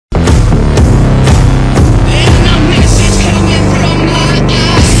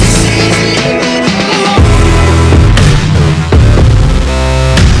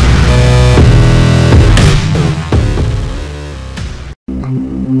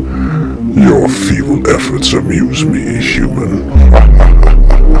Your feeble efforts amuse me, human.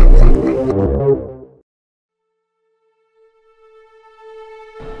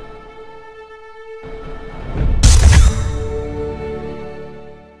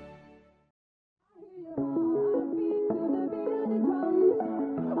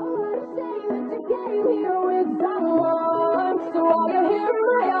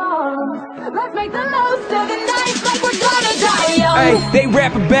 Let's make the most of the night like we're gonna die young. Hey, they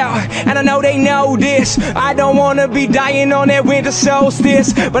rap about, and I know they know this. I don't wanna be dying on that winter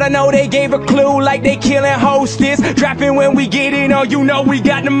solstice, but I know they gave a clue like they killing hostess. Dropping when we get it on, you know we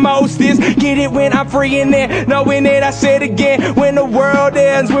got the mostest. Get it when I'm free in there, knowing it I said again. When the world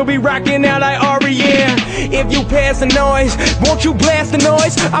ends, we'll be rocking out like R.E.M. If you pass the noise, won't you blast the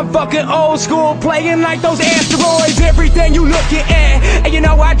noise? I'm fucking old school, playing like those asteroids. Everything you looking at, and you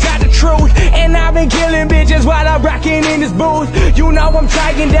know I got the truth. And I've been killing bitches while I'm rocking in this booth. You know I'm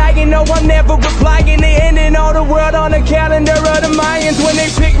trying, dying, no I'm never replying. They ending all the world on the calendar of the Mayans. When they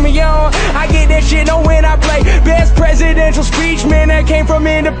pick me on, I get that shit on when I play. Best presidential speech, man, that came from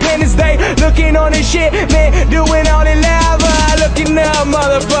Independence Day. Looking on this shit, man, doing all the lava. Looking up,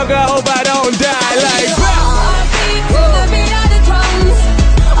 motherfucker, hope I don't die like Heartbeat to the beat of the drums.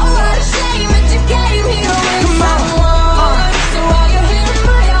 Oh, what a shame that you gave me away. Come on. So while you're here in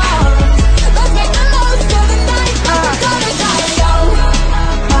my arms, let's make the most of the night like we're gonna die young.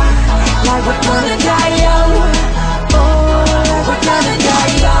 Like we're gonna die young. Oh, like we're gonna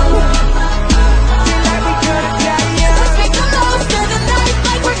die young. Let's make the most of the night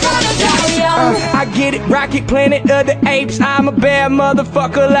like we're gonna die young. I get it, Rocket Planet of the Apes. I'm a bad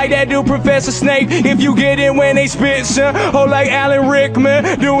motherfucker like that dude Professor Snape. If you get it when they spit, son, oh like Alan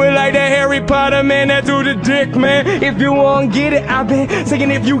Rickman. Do it like that Harry Potter, man, that through the dick, man. If you won't get it, I've been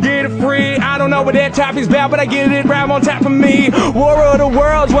saying if you get it free. I don't know what that topic's about, but I get it right on top of me. War of the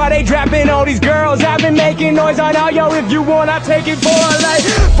Worlds, why they dropping all these girls? I've been making noise on all yo. If you want, I take it for a life.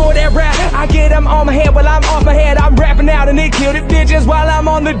 For that rap, I get them on my head while I'm off my head. I'm rapping out and they kill the bitches while I'm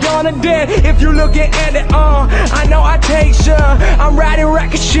on the dawn of dead. If you looking at it, I know I take some. I'm riding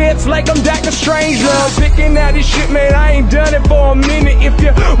rocket ships like I'm Dr. Strangelove. Picking out this shit, man, I ain't done it for a minute. If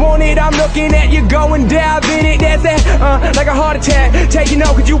you want it, I'm looking at you, go and dive in it. That's that, like a heart attack. Taking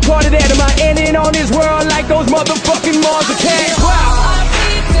off, cause you part of that. Am I ending on this world like those motherfucking Mars attacks? Wow.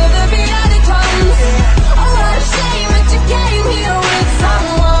 Heartbeat to the beat of the drums. Oh, what a shame that you gave me away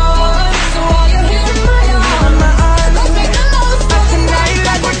someone. So while you're here in my arms, let's make the most of the night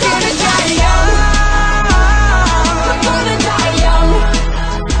like we're gonna die young. We're gonna die young.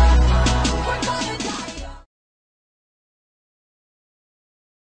 We're gonna die young.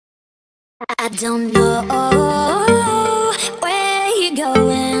 I don't know where you're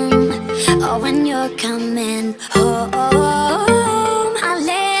going or when you're coming home. I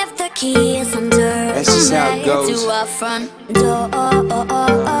left the keys under That's just how it goes. to our front door.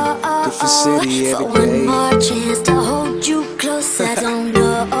 Different city For every one day. more chance to hold you close. I don't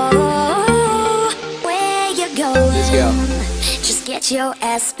know where you're going. Let's go. Just get your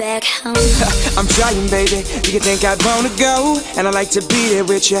ass back home. I'm trying, baby. Do you think I'd wanna go? And I like to be there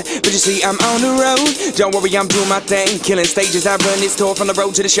with you, but you see, I'm on the road. Don't worry, I'm doing my thing. Killing stages, I run this tour from the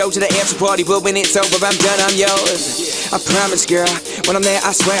road to the show to the after party. But when it's over, I'm done, I'm yours. I promise, girl. When I'm there,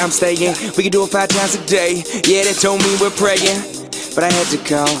 I swear I'm staying. We can do it 5 times a day. Yeah, they told me we're praying. But I had to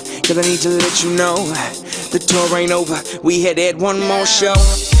call, cause I need to let you know the tour ain't over, we had one more show.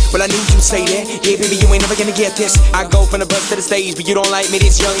 Well, I knew you'd say that, yeah baby, you ain't never gonna get this. I go from the bus to the stage, but you don't like me.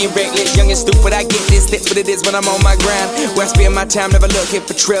 This young and reckless, young and stupid, I get this. That's what it is when I'm on my grind. Where I spend my time, never looking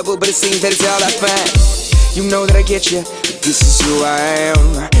for trouble, but it seems that it's all I find. You know that I get you, but this is who I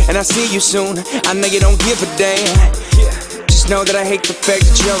am. And I see you soon, I know you don't give a damn. Just know that I hate the fact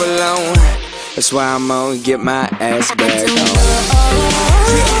that you're alone. That's why I'm gonna get my ass back on.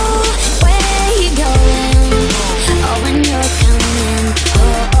 Where you going? Or when you're coming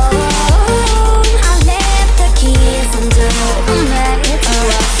home? I left the keys under to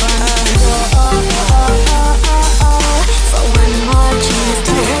our front door. For one more chance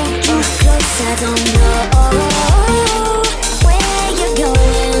to hold you close. I don't know where you're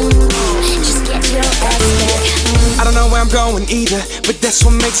going. Just get your ass back home. I don't know where I'm going either, but that's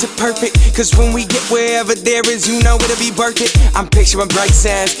what makes it perfect. Cause when we get wherever there is, you know it'll be worth it. I'm picturing bright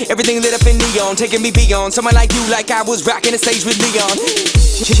signs, everything lit up in neon, taking me beyond someone like you, like I was rocking the stage with Leon.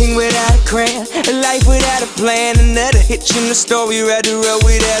 King without a crown, a life without a plan, another hitch in the story, ride the road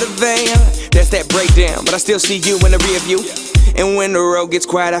without a van. That's that breakdown, but I still see you in the rear view. And when the road gets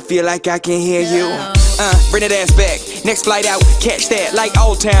quiet, I feel like I can hear you. Bring that ass back. Next flight out, catch that. Like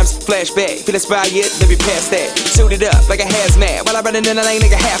old times, flashback. Feel inspired, maybe past that. Suited up like a hazmat while I running in the lane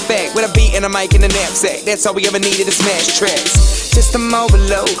like a halfback with a beat and a mic in the knapsack. That's all we ever needed to smash tracks. System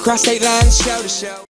overload, cross state lines, show to show.